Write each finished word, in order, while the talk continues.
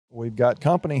We've got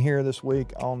company here this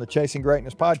week on the Chasing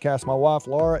Greatness podcast. My wife,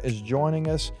 Laura, is joining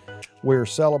us. We're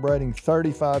celebrating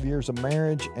 35 years of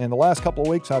marriage. And the last couple of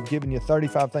weeks, I've given you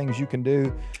 35 things you can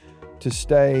do to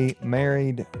stay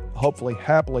married, hopefully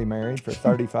happily married for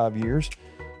 35 years.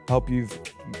 Hope you've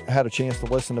had a chance to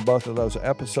listen to both of those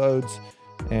episodes.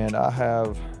 And I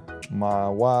have my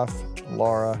wife,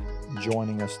 Laura,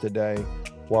 joining us today.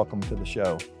 Welcome to the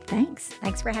show.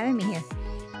 Thanks for having me here.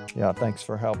 Yeah, thanks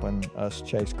for helping us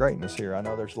chase greatness here. I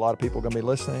know there's a lot of people going to be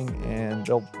listening, and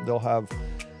they'll have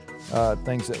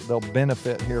things that they'll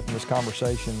benefit here from this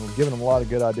conversation. We've given them a lot of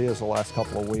good ideas the last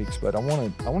couple of weeks, but I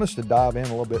want us to dive in a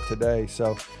little bit today.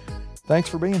 So, thanks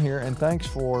for being here, and thanks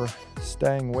for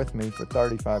staying with me for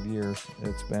 35 years.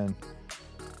 It's been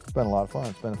a lot of fun.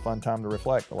 It's been a fun time to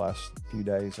reflect the last few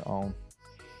days on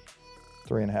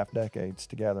 3.5 decades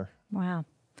together. Wow.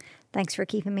 Thanks for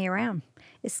keeping me around.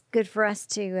 It's good for us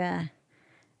to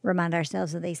remind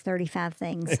ourselves of these 35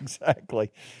 things.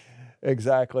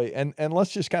 Exactly. And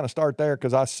let's just kind of start there,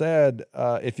 because I said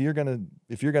if you're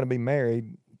gonna be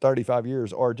married 35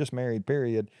 years or just married,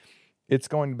 period, it's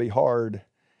going to be hard.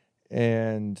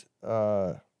 And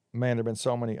man, there've been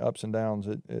so many ups and downs.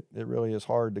 It really is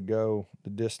hard to go the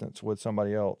distance with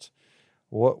somebody else.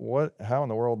 How in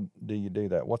the world do you do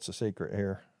that? What's the secret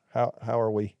here? How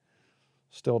are we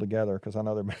still together? Because I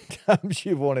know there have been times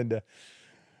you've wanted to,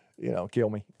 kill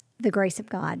me. The grace of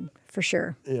God, for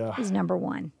sure, is number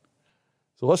one.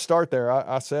 So let's start there.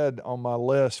 I said on my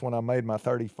list when I made my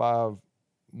 35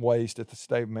 ways to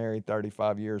stay married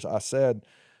 35 years, I said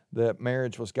that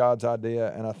marriage was God's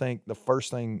idea. And I think the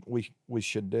first thing we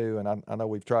should do, and I know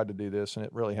we've tried to do this, and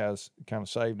it really has kind of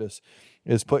saved us,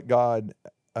 is put God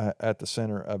at the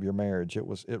center of your marriage.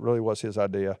 It really was His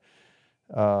idea.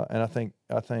 And I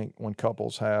think when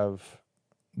couples have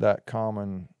that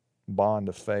common bond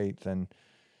of faith and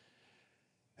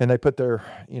they put their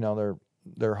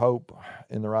hope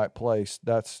in the right place,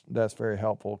 that's very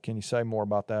helpful. Can you say more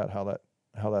about that? How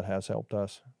that has helped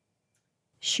us?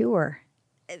 Sure.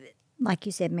 Like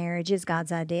you said, marriage is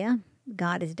God's idea.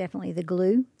 God is definitely the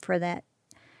glue for that,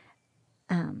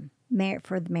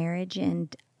 for the marriage,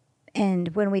 and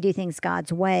when we do things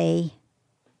God's way,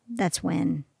 that's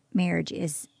when marriage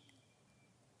is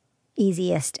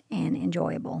easiest and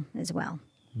enjoyable as well.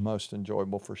 Most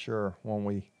enjoyable for sure when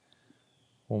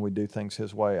we do things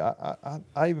His way. I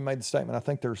even made the statement. I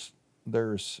think there's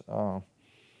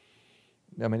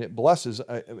it blesses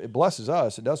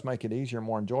us. It does make it easier and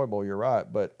more enjoyable. You're right,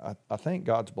 but I think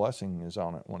God's blessing is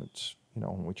on it when it's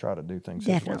when we try to do things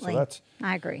definitely. His way. So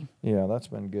I agree. Yeah, that's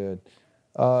been good.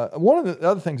 One of the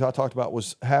other things I talked about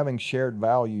was having shared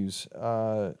values.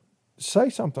 Say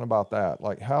something about that.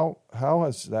 Like how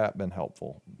has that been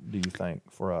helpful, do you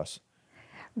think, for us?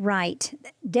 Right.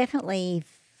 Definitely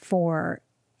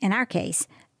in our case,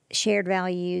 shared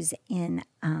values in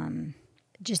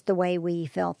just the way we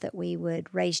felt that we would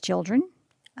raise children,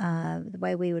 the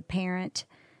way we would parent,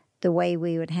 the way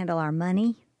we would handle our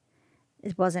money.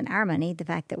 It wasn't our money. The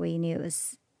fact that we knew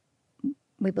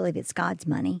we believe it's God's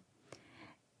money,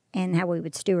 and how we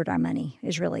would steward our money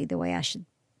is really the way I should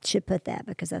put that,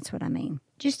 because that's what I mean.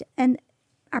 And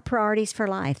our priorities for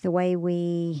life, the way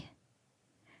we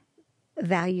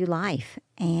value life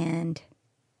and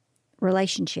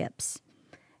relationships,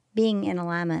 being in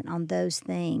alignment on those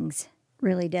things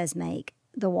really does make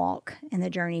the walk and the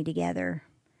journey together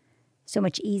so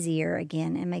much easier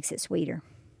again, and makes it sweeter.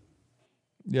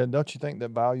 Yeah, don't you think that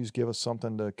values give us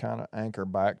something to kind of anchor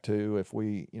back to? If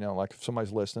we, like if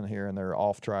somebody's listening here and they're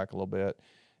off track a little bit,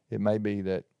 it may be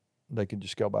that they could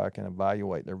just go back and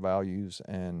evaluate their values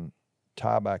and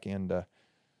tie back into,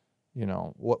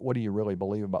 what do you really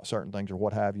believe about certain things, or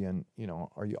what have you, and,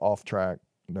 are you off track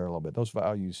there a little bit? Those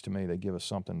values, to me, they give us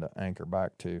something to anchor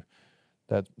back to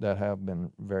that have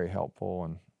been very helpful.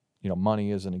 And,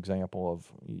 money is an example of,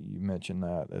 you mentioned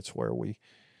that. That's where we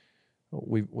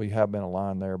have been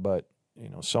aligned there, but,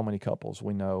 so many couples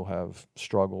we know have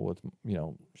struggled with,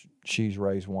 she's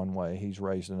raised one way, he's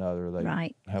raised another.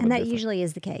 Right. And that usually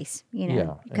is the case,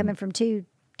 coming from two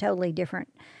totally different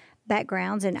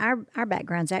backgrounds. And our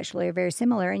backgrounds actually are very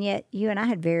similar. And yet you and I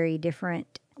had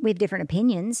we have different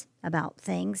opinions about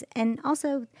things. And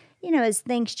also, as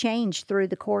things change through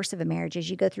the course of a marriage,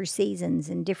 as you go through seasons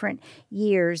and different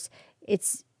years,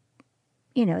 it's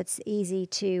easy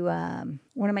to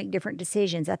want to make different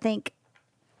decisions. I think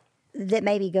that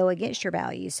maybe go against your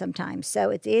values sometimes. So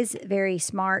it is very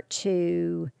smart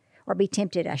or be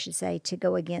tempted, I should say, to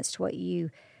go against what you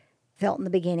felt in the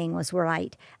beginning was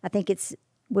right. I think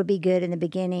would be good in the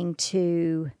beginning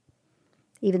to,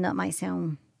 even though it might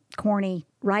sound corny.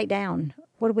 Write down,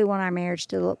 what do we want our marriage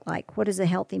to look like? What does a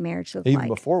healthy marriage look Even like?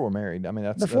 before we're married. I mean,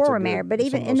 that's Before that's we're married, but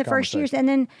even in the first years, and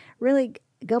then really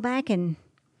go back and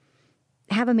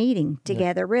have a meeting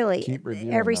together, really, keep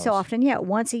reviewing every so those. often. Yeah,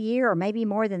 once a year or maybe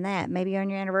more than that. Maybe on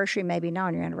your anniversary, maybe not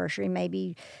on your anniversary,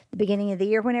 maybe the beginning of the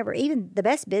year, whenever. Even the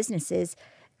best businesses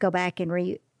go back and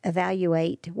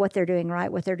reevaluate what they're doing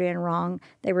right, what they're doing wrong.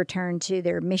 They return to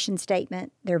their mission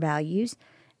statement, their values.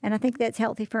 And I think that's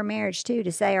healthy for a marriage, too,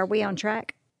 to say, are we on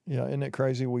track? Yeah, isn't it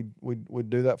crazy? We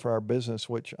do that for our business,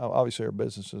 which obviously our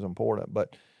business is important,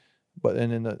 but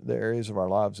and in the areas of our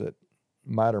lives that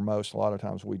matter most, a lot of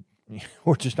times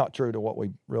we're just not true to what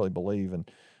we really believe, and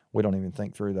we don't even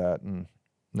think through that. And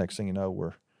next thing you know,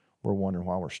 we're wondering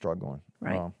why we're struggling.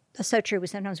 Right. That's so true.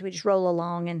 Sometimes we just roll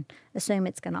along and assume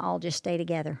it's going to all just stay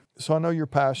together. So I know you're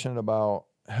passionate about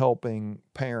helping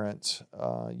parents.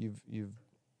 You've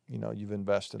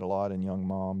invested a lot in young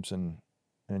moms, and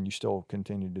you still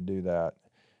continue to do that.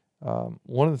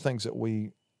 One of the things that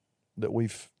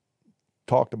we've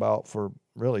talked about for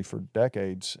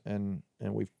decades, and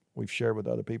we've shared with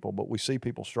other people, but we see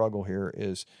people struggle here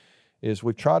is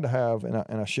we've tried to have, and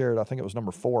I shared, I think it was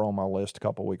number 4 on my list a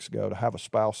couple of weeks ago, to have a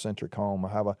spouse-centric home,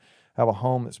 have a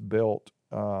home that's built,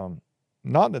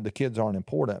 not that the kids aren't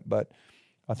important, but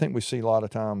I think we see a lot of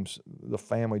times the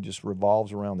family just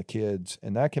revolves around the kids,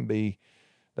 and that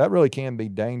really can be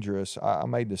dangerous. I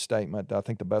made this statement that I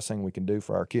think the best thing we can do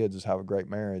for our kids is have a great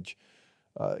marriage.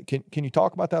 Can you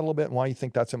talk about that a little bit, and why you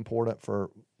think that's important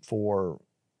for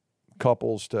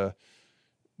couples to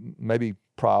maybe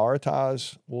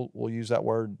prioritize? We'll use that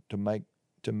word to make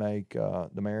the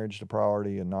marriage the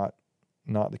priority, and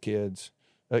not the kids.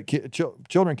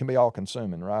 Children can be all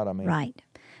consuming, right? I mean, right.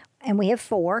 And we have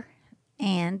 4,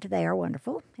 and they are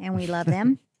wonderful, and we love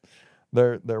them.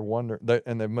 They're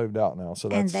and they've moved out now, so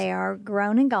and they are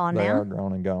grown and gone now. They are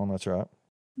grown and gone. That's right.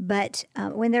 But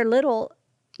when they're little,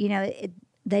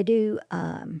 they do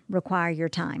require your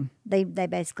time. They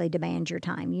basically demand your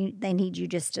time. They need you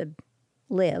just to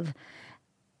live.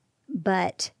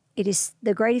 But it is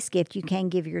the greatest gift you can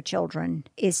give your children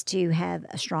is to have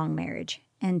a strong marriage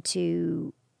and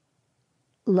to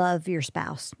love your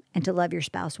spouse and to love your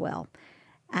spouse well.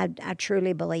 I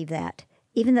truly believe that.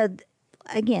 Even though,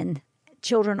 again,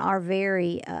 children are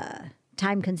very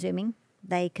time-consuming.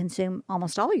 They consume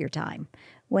almost all of your time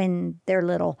when they're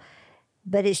little.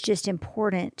 But it's just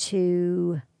important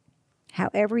to,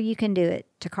 however you can do it,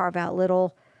 to carve out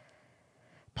little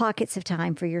pockets of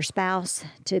time for your spouse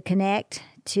to connect,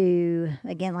 to,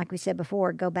 again, like we said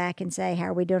before, go back and say, how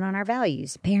are we doing on our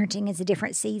values? Parenting is a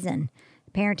different season.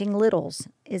 Parenting littles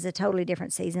is a totally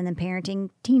different season than parenting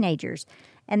teenagers.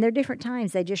 And they're different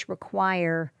times. They just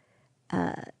require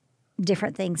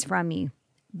different things from you.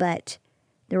 But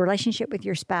the relationship with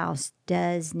your spouse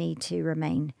does need to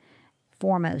remain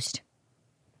foremost.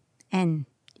 And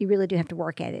you really do have to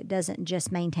work at it. It doesn't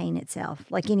just maintain itself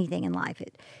like anything in life.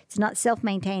 It's not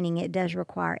self-maintaining. It does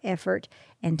require effort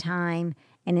and time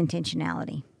and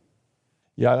intentionality.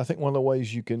 Yeah, I think one of the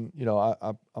ways you can,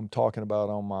 I'm talking about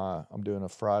I'm doing a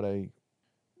Friday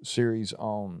series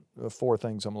on 4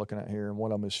 things I'm looking at here, and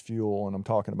one of them is fuel, and I'm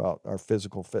talking about our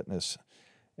physical fitness.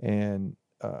 And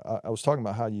I was talking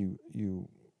about how you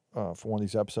for one of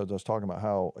these episodes, I was talking about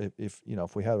how if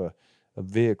we have a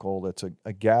vehicle that's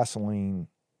a gasoline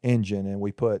engine and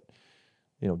we put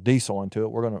diesel into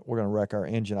it, we're gonna wreck our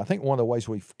engine. I think one of the ways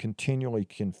we continually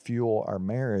can fuel our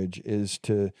marriage is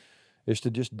to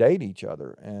just date each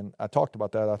other. And I talked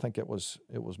about that. I think it was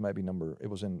maybe it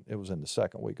was in the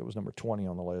second week. It was number 20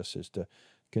 on the list, is to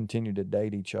continue to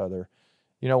date each other.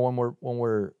 When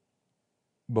we're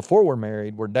before we're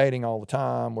married, we're dating all the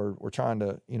time. We're trying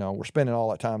to, we're spending all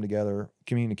that time together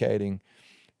communicating.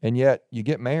 And yet you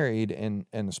get married, and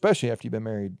especially after you've been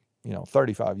married,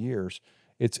 35 years,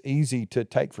 it's easy to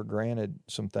take for granted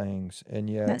some things. And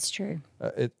yet that's true.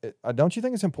 Don't you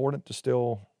think it's important to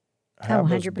still have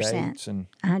 100%. those dates?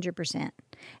 100%.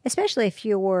 Especially if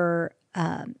your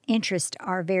interests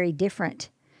are very different.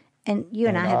 And you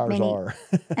and I have many. Are.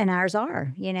 And ours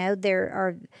are.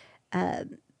 There are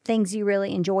things you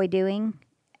really enjoy doing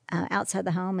outside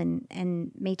the home,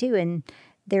 and me too. And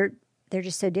they're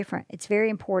just so different. It's very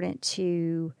important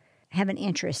to have an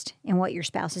interest in what your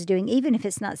spouse is doing. Even if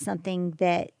it's not something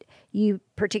that you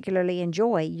particularly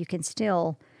enjoy, you can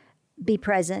still be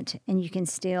present, and you can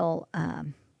still,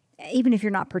 even if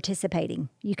you're not participating,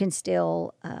 you can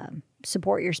still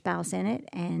support your spouse in it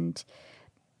and,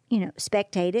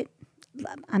 spectate it.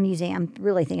 I'm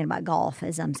really thinking about golf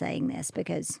as I'm saying this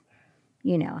because,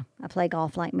 I play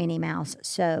golf like Minnie Mouse.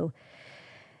 So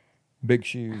Big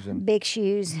shoes and big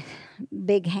shoes,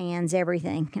 big hands,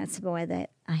 everything. That's the way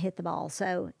that I hit the ball.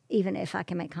 So even if I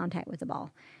can make contact with the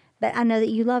ball. But I know that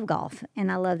you love golf,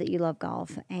 and I love that you love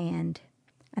golf. And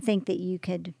I think that you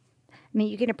could,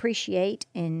 you can appreciate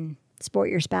and support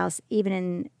your spouse even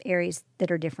in areas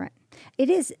that are different. It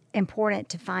is important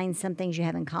to find some things you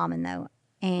have in common, though.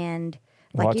 And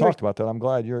well, I talked about that. I'm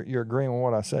glad you're agreeing with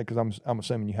what I said, because I'm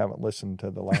assuming you haven't listened to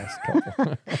the last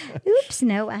couple. Oops,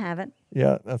 no, I haven't.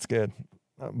 Yeah, that's good.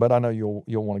 But I know you'll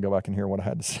want to go back and hear what I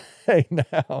had to say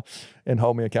now and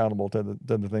hold me accountable to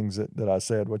the things that I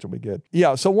said, which will be good.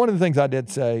 Yeah, so one of the things I did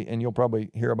say, and you'll probably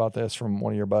hear about this from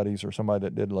one of your buddies or somebody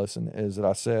that did listen, is that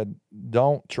I said,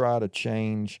 don't try to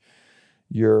change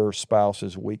your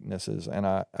spouse's weaknesses. And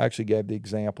I actually gave the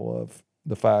example of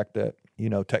the fact that,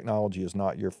 technology is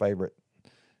not your favorite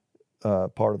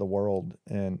part of the world.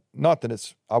 And not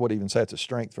that I would even say it's a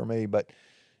strength for me, but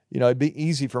it'd be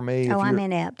easy for me. Oh, I'm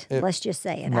inept. Let's just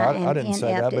say it. No, I didn't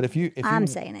say that. But I'm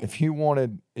saying it. If you want,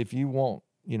 an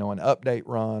update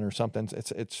run or something,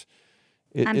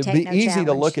 it'd be easy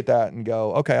to look at that and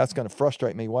go, okay, that's going to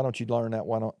frustrate me. Why don't you learn that?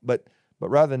 Why don't? But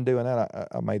rather than doing that,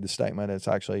 I made the statement. It's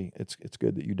actually it's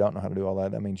good that you don't know how to do all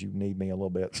that. That means you need me a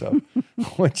little bit. So,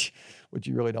 which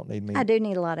you really don't need me. I do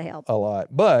need a lot of help. A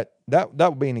lot, but that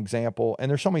would be an example.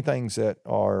 And there's so many things that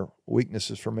are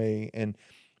weaknesses for me, and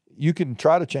you can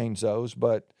try to change those,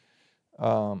 but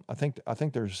I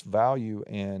think there's value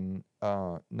in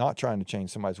not trying to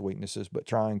change somebody's weaknesses, but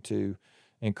trying to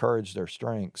encourage their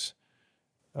strengths.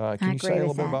 Can you say a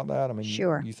little bit about that? I mean,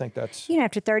 sure. You think that's...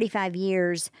 after 35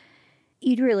 years,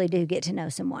 you really do get to know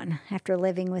someone after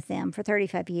living with them for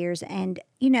 35 years. And,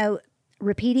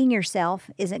 repeating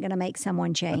yourself isn't going to make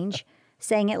someone change.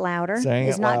 Saying it louder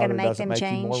is not going to make them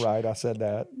change. You more right. I said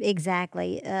that.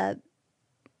 Exactly.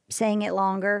 Saying it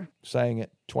longer. Saying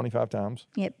it 25 times.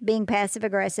 Yep. Being passive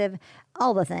aggressive.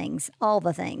 All the things.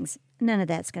 None of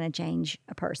that's going to change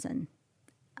a person.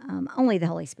 Only the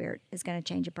Holy Spirit is going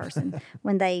to change a person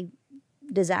when they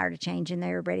desire to change and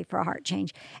they're ready for a heart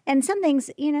change. And some things,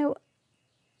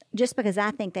 just because I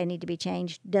think they need to be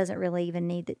changed doesn't really even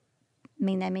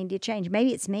mean they need to change.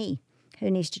 Maybe it's me who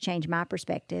needs to change my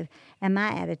perspective and my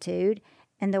attitude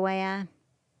and the way I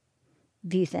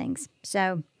view things.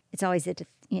 So it's always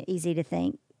easy to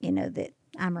think, that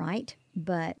I'm right.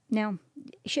 But no,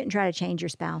 you shouldn't try to change your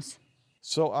spouse.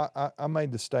 So I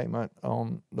made the statement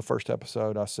on the first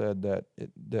episode. I said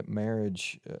that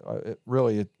marriage,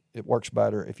 it works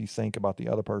better if you think about the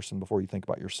other person before you think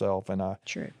about yourself. And I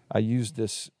use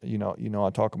this, I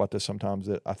talk about this sometimes,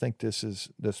 that I think this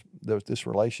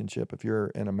relationship, if you're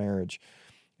in a marriage,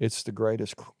 it's the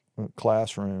greatest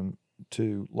classroom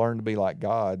to learn to be like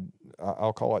God.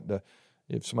 I'll call it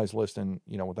if somebody's listening,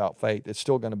 without faith, it's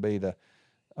still going to be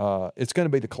it's going to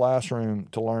be the classroom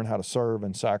to learn how to serve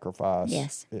and sacrifice.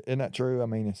 Yes. Isn't that true? I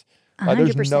mean, it's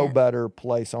 100%. There's no better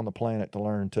place on the planet to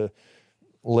learn to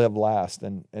live last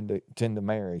and to tend to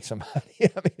marry somebody.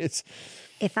 I mean,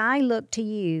 if I look to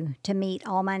you to meet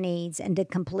all my needs and to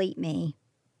complete me,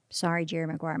 sorry, Jerry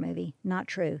Maguire movie, not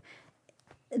true,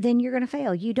 then you're going to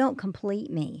fail. You don't complete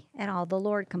me at all. The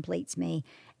Lord completes me.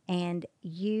 And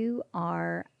you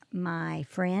are my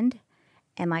friend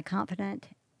and my confidant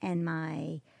and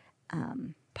my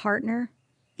partner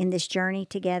in this journey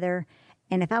together.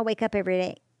 And if I wake up every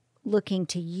day looking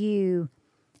to you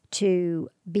to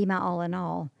be my all in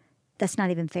all, that's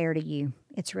not even fair to you.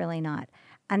 It's really not.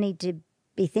 I need to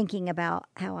be thinking about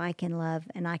how I can love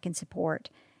and I can support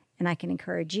and I can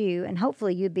encourage you. And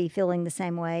hopefully you'd be feeling the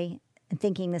same way and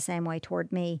thinking the same way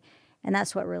toward me. And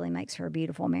that's what really makes for a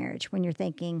beautiful marriage, when you're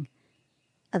thinking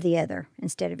of the other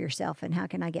instead of yourself, and how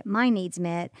can I get my needs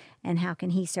met, and how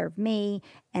can he serve me,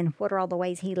 and what are all the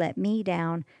ways he let me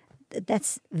down.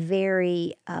 That's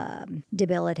very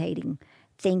debilitating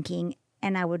thinking,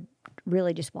 and I would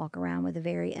really just walk around with a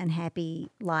very unhappy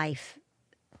life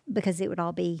because it would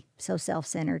all be so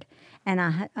self-centered. And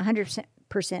I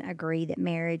 100% agree that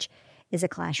marriage is a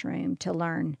classroom to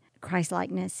learn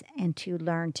Christ-likeness and to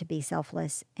learn to be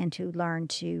selfless and to learn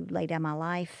to lay down my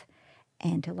life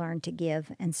and to learn to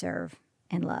give and serve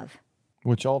and love.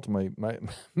 Which ultimately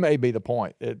may be the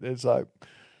point. It's like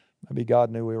maybe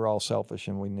God knew we were all selfish,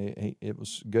 and it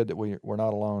was good that we're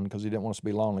not alone because he didn't want us to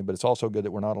be lonely, but it's also good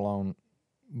that we're not alone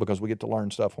because we get to learn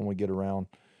stuff when we get around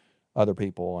other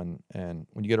people. And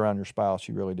when you get around your spouse,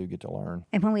 you really do get to learn.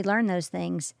 And when we learn those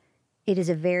things, it is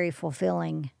a very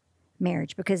fulfilling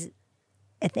marriage, because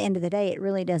at the end of the day, it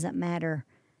really doesn't matter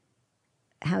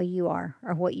how you are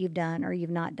or what you've done or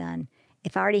you've not done.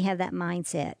 If I already have that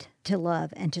mindset to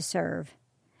love and to serve,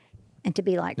 and to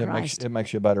be like Christ. It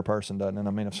makes you a better person, doesn't it?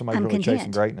 I mean, if somebody's I'm really content.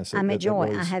 chasing greatness, I'm a joy.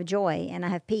 really I have joy, and I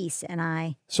have peace, and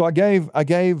I. So I gave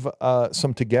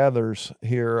some togethers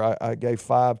here. I gave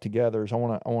 5 togethers. I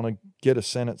want to get a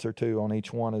sentence or two on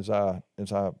each one as I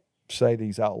say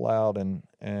these out loud,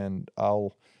 and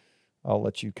I'll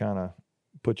let you kind of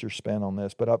put your spin on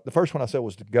this. But the first one I said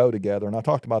was to go together, and I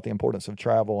talked about the importance of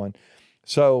travel. And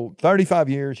so 35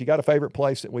 years, you got a favorite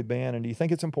place that we've been, and do you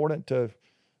think it's important to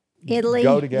Italy,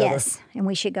 go together? yes, and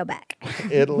we should go back.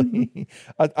 Italy.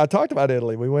 I talked about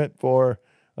Italy. We went for,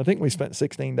 I think we spent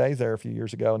 16 days there a few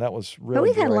years ago, and that was really But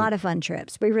we've had a great. lot of fun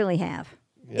trips. We really have.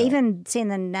 Yeah. Even seeing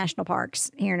the national parks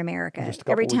here in America. Just a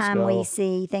couple Every weeks time ago. we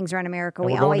see things around America, And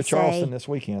we we're going always to Charleston say, this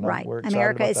weekend. right, We're excited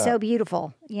America about is that. so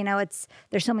beautiful. You know,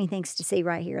 there's so many things to see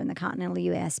right here in the continental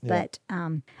U.S. Yeah. But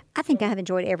I think I have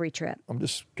enjoyed every trip. I'm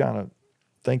just kind of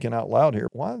thinking out loud here.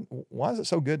 Why is it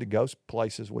so good to go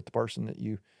places with the person that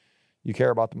you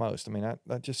care about the most? I mean,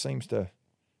 that just seems to,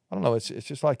 I don't know. It's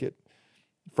just like it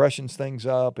freshens things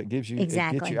up. It gives you, It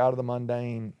Exactly. gets you out of the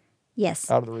mundane,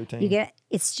 Yes. out of the routine.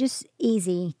 It's just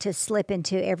easy to slip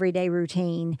into everyday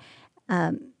routine.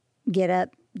 Get up,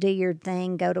 do your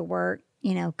thing, go to work,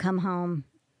 come home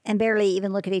and barely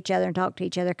even look at each other and talk to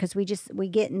each other because we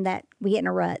get in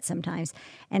a rut sometimes.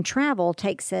 And travel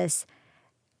takes us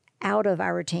out of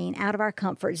our routine, out of our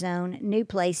comfort zone, new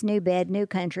place, new bed, new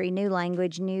country, new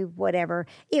language, new whatever.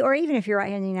 Or even if you're right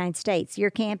here in the United States,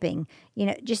 you're camping,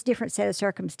 just different set of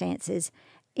circumstances.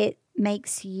 It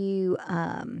makes you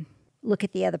look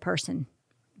at the other person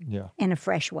Yeah. in a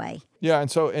fresh way. Yeah. And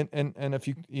so, and if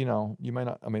you may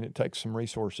not, I mean, it takes some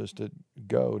resources to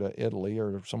go to Italy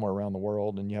or somewhere around the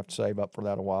world, and you have to save up for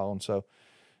that a while. And so,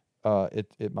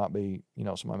 it might be,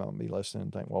 somebody might be listening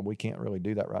and think, well, we can't really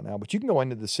do that right now, but you can go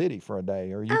into the city for a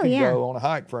day, or you can go on a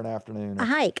hike for an afternoon. A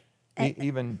hike.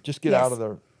 Even just get Yes. out of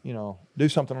the, do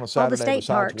something on a All the Saturday state besides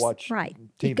parks. watch Right.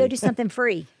 TV. You go do something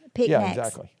free. Picnics. Yeah,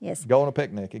 exactly. Yes. Go on a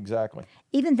picnic. Exactly.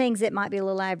 Even things that might be a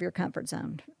little out of your comfort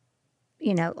zone.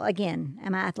 Again,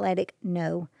 am I athletic?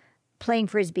 No. Playing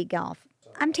Frisbee golf.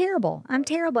 I'm terrible. at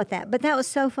that. But that was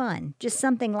so fun. Just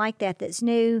something like that that's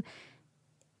new.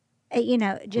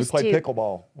 Just we played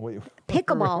pickleball. Pickleball.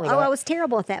 Remember Oh, that? I was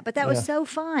terrible at that, but that was Yeah. so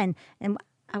fun. And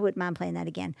I wouldn't mind playing that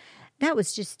again. That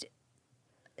was just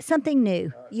something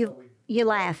new. You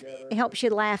laugh. It helps you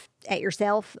laugh at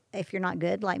yourself if you're not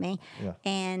good like me. Yeah.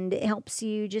 And it helps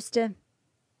you just to,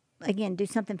 again, do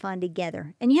something fun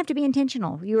together. And you have to be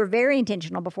intentional. You were very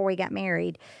intentional before we got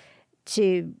married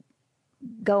to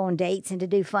go on dates and to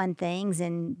do fun things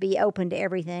and be open to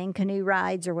everything, canoe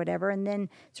rides or whatever. And then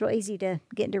it's real easy to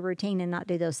get into routine and not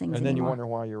do those things And then anymore. you wonder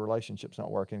why your relationship's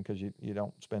not working because you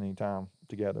don't spend any time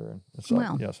together. And it's Well, it's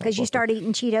not because you supposed to. start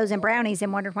eating Cheetos and brownies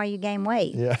and wonder why you gain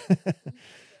weight. Yeah.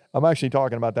 I'm actually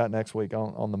talking about that next week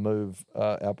on the Move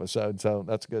episode. So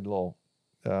that's a good little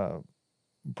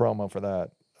promo for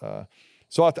that.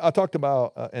 So I talked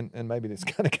about, and maybe this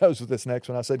kind of goes with this next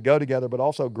one. I said go together, but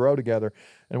also grow together.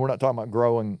 And we're not talking about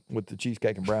growing with the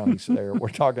cheesecake and brownies there. We're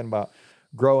talking about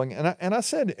growing. And I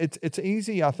said it's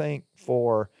easy, I think,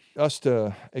 for us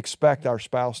to expect our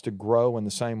spouse to grow in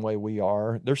the same way we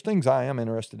are. There's things I am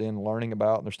interested in learning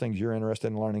about, and there's things you're interested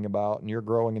in learning about, and you're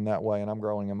growing in that way, and I'm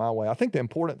growing in my way. I think the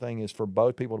important thing is for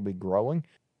both people to be growing.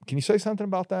 Can you say something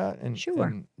about that? And, Sure.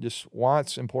 and just why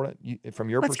it's important from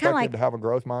your Well, it's kinda perspective like- to have a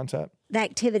growth mindset? The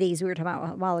activities we were talking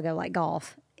about a while ago, like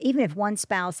golf, even if one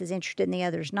spouse is interested and the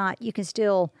other's not, you can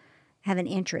still have an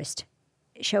interest,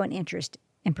 show an interest,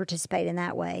 and participate in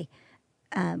that way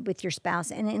with your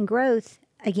spouse. And in growth,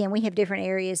 again, we have different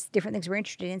areas, different things we're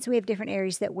interested in. So we have different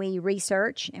areas that we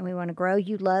research and we want to grow.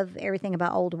 You love everything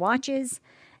about old watches.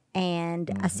 And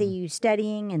I see you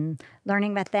studying and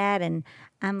learning about that. And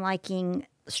I'm liking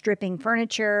stripping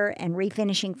furniture and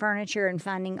refinishing furniture and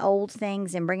finding old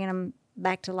things and bringing them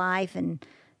back to life and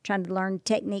trying to learn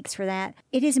techniques for that.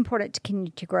 It is important to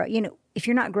continue to grow. If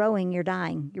you're not growing, you're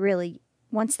dying. You really,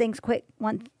 once anything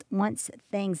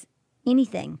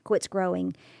quits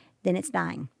growing, then it's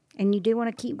dying. And you do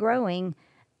want to keep growing.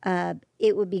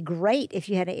 It would be great if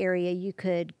you had an area you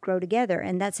could grow together.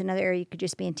 And that's another area you could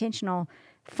just be intentional.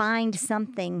 Find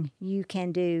something you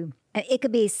can do. It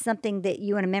could be something that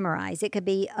you want to memorize. It could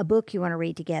be a book you want to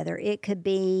read together. It could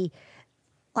be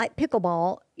like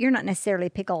pickleball. You're not necessarily a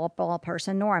pickleball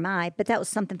person, nor am I, but that was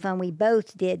something fun we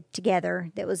both did together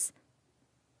that was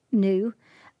new,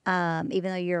 even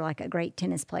though you're like a great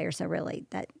tennis player. So really,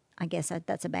 I guess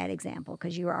that's a bad example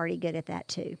because you were already good at that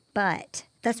too. But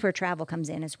that's where travel comes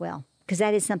in as well, because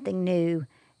that is something new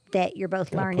that you're both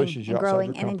Kinda learning pushes you and outside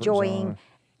growing your and comfort enjoying. zone.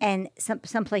 And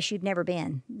someplace you've never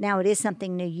been. Now it is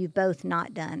something new you've both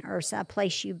not done, or a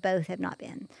place you both have not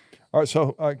been. All right,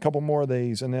 so a couple more of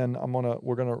these, and then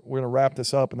we're gonna wrap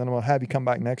this up, and then I'm gonna have you come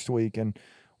back next week, and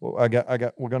we're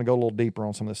gonna go a little deeper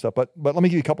on some of this stuff. But let me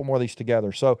give you a couple more of these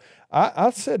together. So I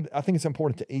said I think it's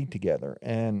important to eat together,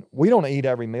 and we don't eat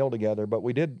every meal together, but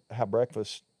we did have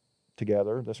breakfast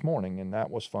together this morning, and that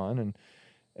was fun.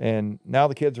 And now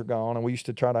the kids are gone, and we used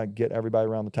to try to get everybody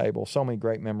around the table. So many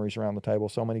great memories around the table,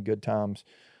 so many good times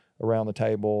around the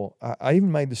table. I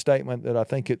even made the statement that I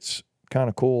think it's kind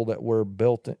of cool that we're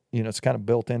built, it's kind of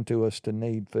built into us to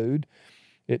need food.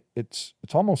 It's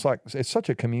almost like it's such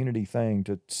a community thing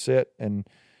to sit and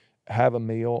have a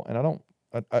meal. And I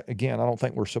don't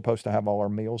think we're supposed to have all our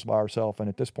meals by ourselves. And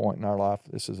at this point in our life,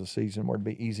 this is a season where it'd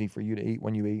be easy for you to eat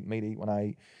when you eat, me to eat when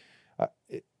I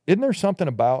eat. Isn't there something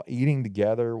about eating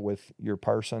together with your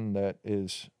person that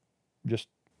is just,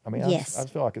 Yes. I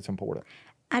feel like it's important.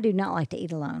 I do not like to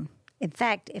eat alone. In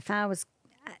fact,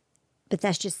 but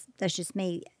that's just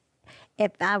me.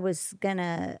 If I was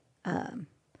gonna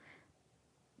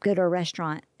go to a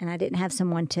restaurant and I didn't have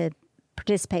someone to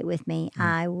participate with me,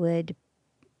 I would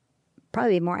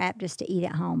probably be more apt just to eat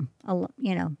at home,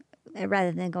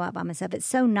 rather than go out by myself. It's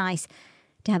so nice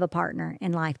to have a partner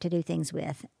in life to do things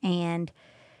with. And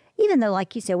even though,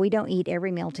 like you said, we don't eat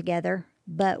every meal together,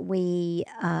 but we,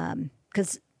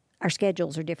 because our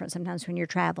schedules are different sometimes when you're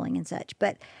traveling and such.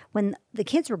 But when the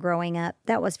kids were growing up,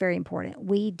 that was very important.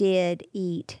 We did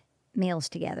eat meals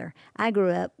together. I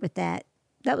grew up with that.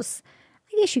 That was,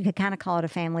 I guess you could kind of call it a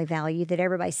family value, that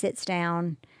everybody sits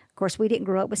down. Of course, we didn't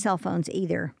grow up with cell phones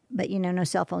either, but, no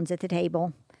cell phones at the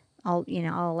table. All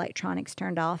electronics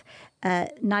turned off.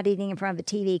 Not eating in front of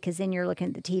the TV, because then you're looking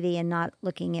at the TV and not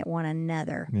looking at one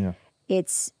another. Yeah.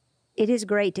 It is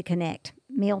great to connect.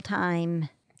 Mealtime.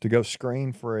 To go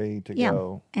screen free,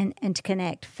 go. And to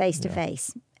connect face to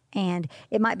face. And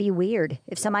it might be weird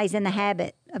if somebody's in the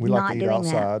habit of not doing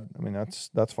outside. that.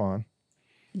 That's fun.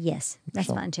 Yes, that's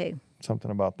fun too. Something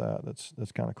about that.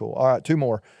 That's kind of cool. All right, two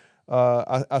more.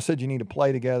 I said you need to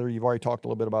play together. You've already talked a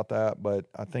little bit about that, but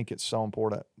I think it's so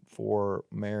important for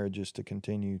marriages to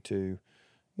continue to,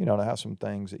 to have some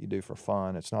things that you do for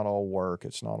fun. It's not all work.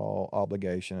 It's not all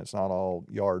obligation. It's not all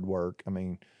yard work.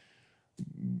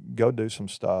 Go do some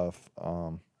stuff. I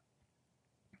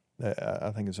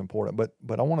think it's important.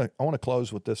 But I want to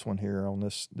close with this one here on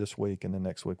this week, and then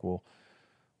next week we'll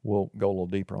go a little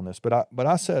deeper on this. But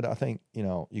I said I think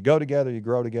you go together, you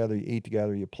grow together, you eat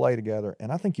together, you play together,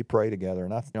 and I think you pray together.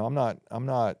 And I'm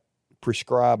not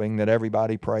prescribing that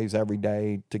everybody prays every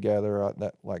day together.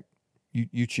 That like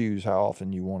you choose how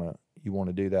often you want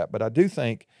to do that. But I do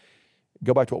think,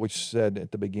 go back to what we said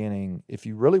at the beginning, if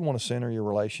you really want to center your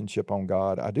relationship on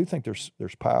God, I do think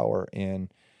there's power in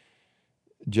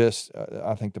just,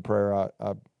 I think the prayer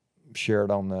I shared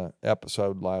on the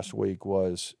episode last week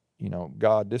was,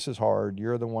 God, this is hard.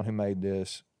 You're the one who made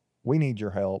this. We need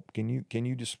your help. Can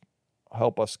you just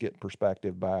help us get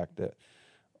perspective back that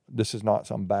this is not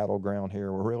some battleground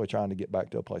here. We're really trying to get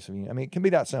back to a place of union. It can be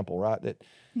that simple, right?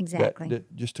 Exactly.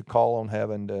 That just to call on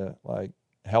heaven to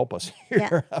help us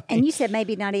here. Yeah. And you said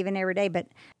maybe not even every day, but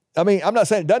I'm not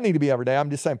saying it doesn't need to be every day. I'm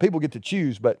just saying people get to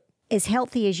choose, but as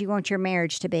healthy as you want your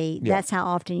marriage to be, that's how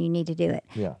often you need to do it.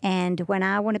 Yeah. And when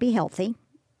I want to be healthy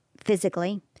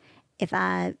physically, if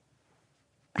I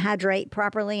hydrate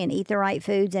properly and eat the right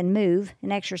foods and move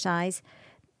and exercise,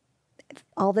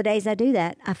 all the days I do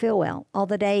that, I feel well. All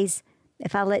the days,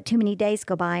 if I let too many days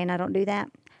go by and I don't do that,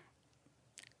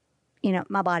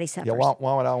 my body suffers. Yeah,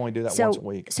 why would I only do that once a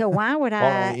week? So why would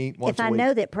I eat once if a I week?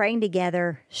 know that praying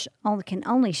together can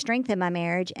only strengthen my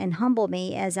marriage and humble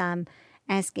me as I'm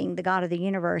asking the God of the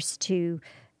universe to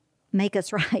make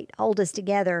us right, hold us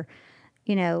together,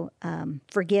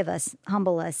 forgive us,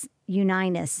 humble us,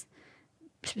 unite us,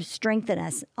 strengthen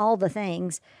us, all the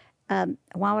things.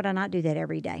 Why would I not do that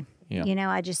every day?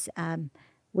 Yeah. I just,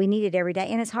 we need it every day.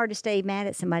 And it's hard to stay mad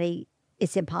at somebody.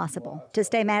 It's impossible to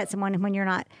stay mad at someone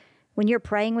when you're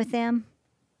praying with them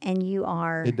and you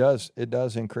are. It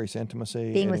does increase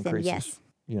intimacy. Being it with them, increases,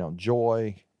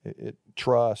 joy,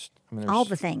 trust. All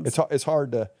the things. It's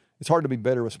hard to be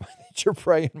bitter with somebody that you're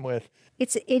praying with.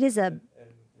 That's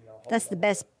the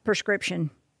best prescription,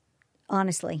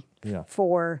 honestly,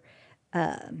 for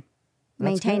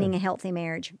maintaining a healthy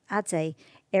marriage. I'd say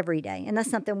every day. And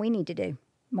that's something we need to do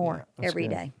more every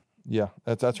day. Yeah,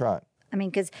 that's right.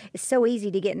 Because it's so easy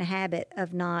to get in a habit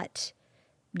of not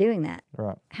doing that.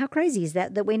 Right. How crazy is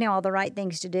that we know all the right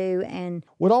things to do? And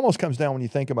what almost comes down when you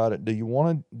think about it, do you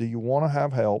want to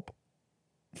have help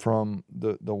from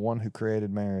the one who created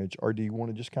marriage, or do you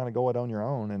want to just kind of go it on your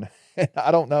own? And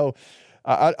I don't know.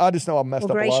 I just know I've messed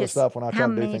up a lot of stuff when I try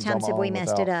to do things on my own. How many times have we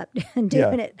messed it up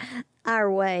doing it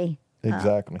our way?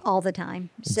 Exactly. all the time.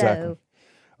 Exactly. So,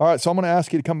 All right, so I'm going to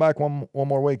ask you to come back one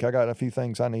more week. I got a few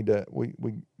things I need to. We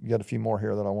got a few more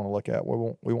here that I want to look at.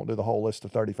 We won't do the whole list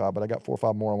of 35, but I got 4 or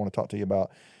 5 more I want to talk to you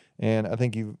about. And I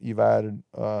think you've added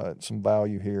some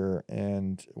value here,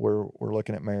 and we're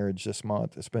looking at marriage this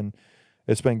month. It's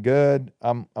been good.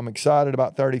 I'm excited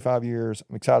about 35 years.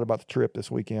 I'm excited about the trip this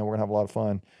weekend. We're gonna have a lot of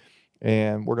fun,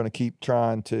 and we're gonna keep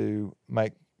trying to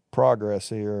make progress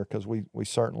here because we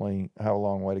certainly have a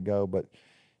long way to go. But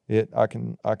I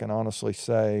can honestly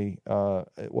say,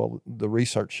 the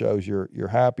research shows you're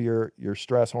happier, your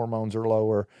stress hormones are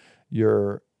lower,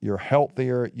 you're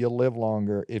healthier, you live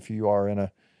longer if you are in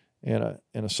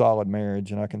a solid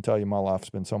marriage. And I can tell you my life's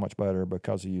been so much better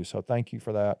because of you. So thank you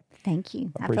for that. thank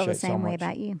you. I feel Appreciate the so same way much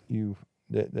about you.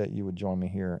 that you would join me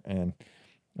here. And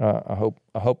I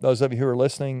hope those of you who are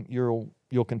listening,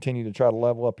 you'll continue to try to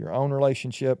level up your own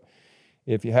relationship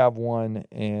if you have one,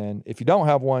 and if you don't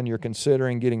have one, you're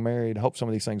considering getting married. I hope some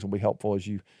of these things will be helpful as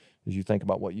you think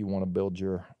about what you want to build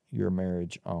your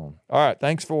marriage on. All right,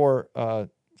 thanks for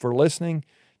listening.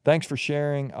 Thanks for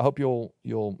sharing. I hope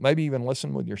you'll maybe even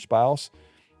listen with your spouse.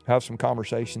 Have some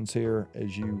conversations here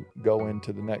as you go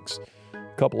into the next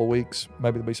couple of weeks.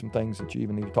 Maybe there'll be some things that you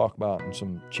even need to talk about and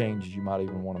some changes you might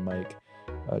even want to make.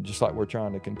 Just like we're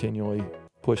trying to continually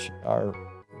push our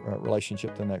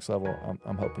relationship to the next level,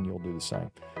 I'm hoping you'll do the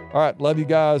same. All right, love you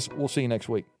guys. We'll see you next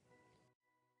week.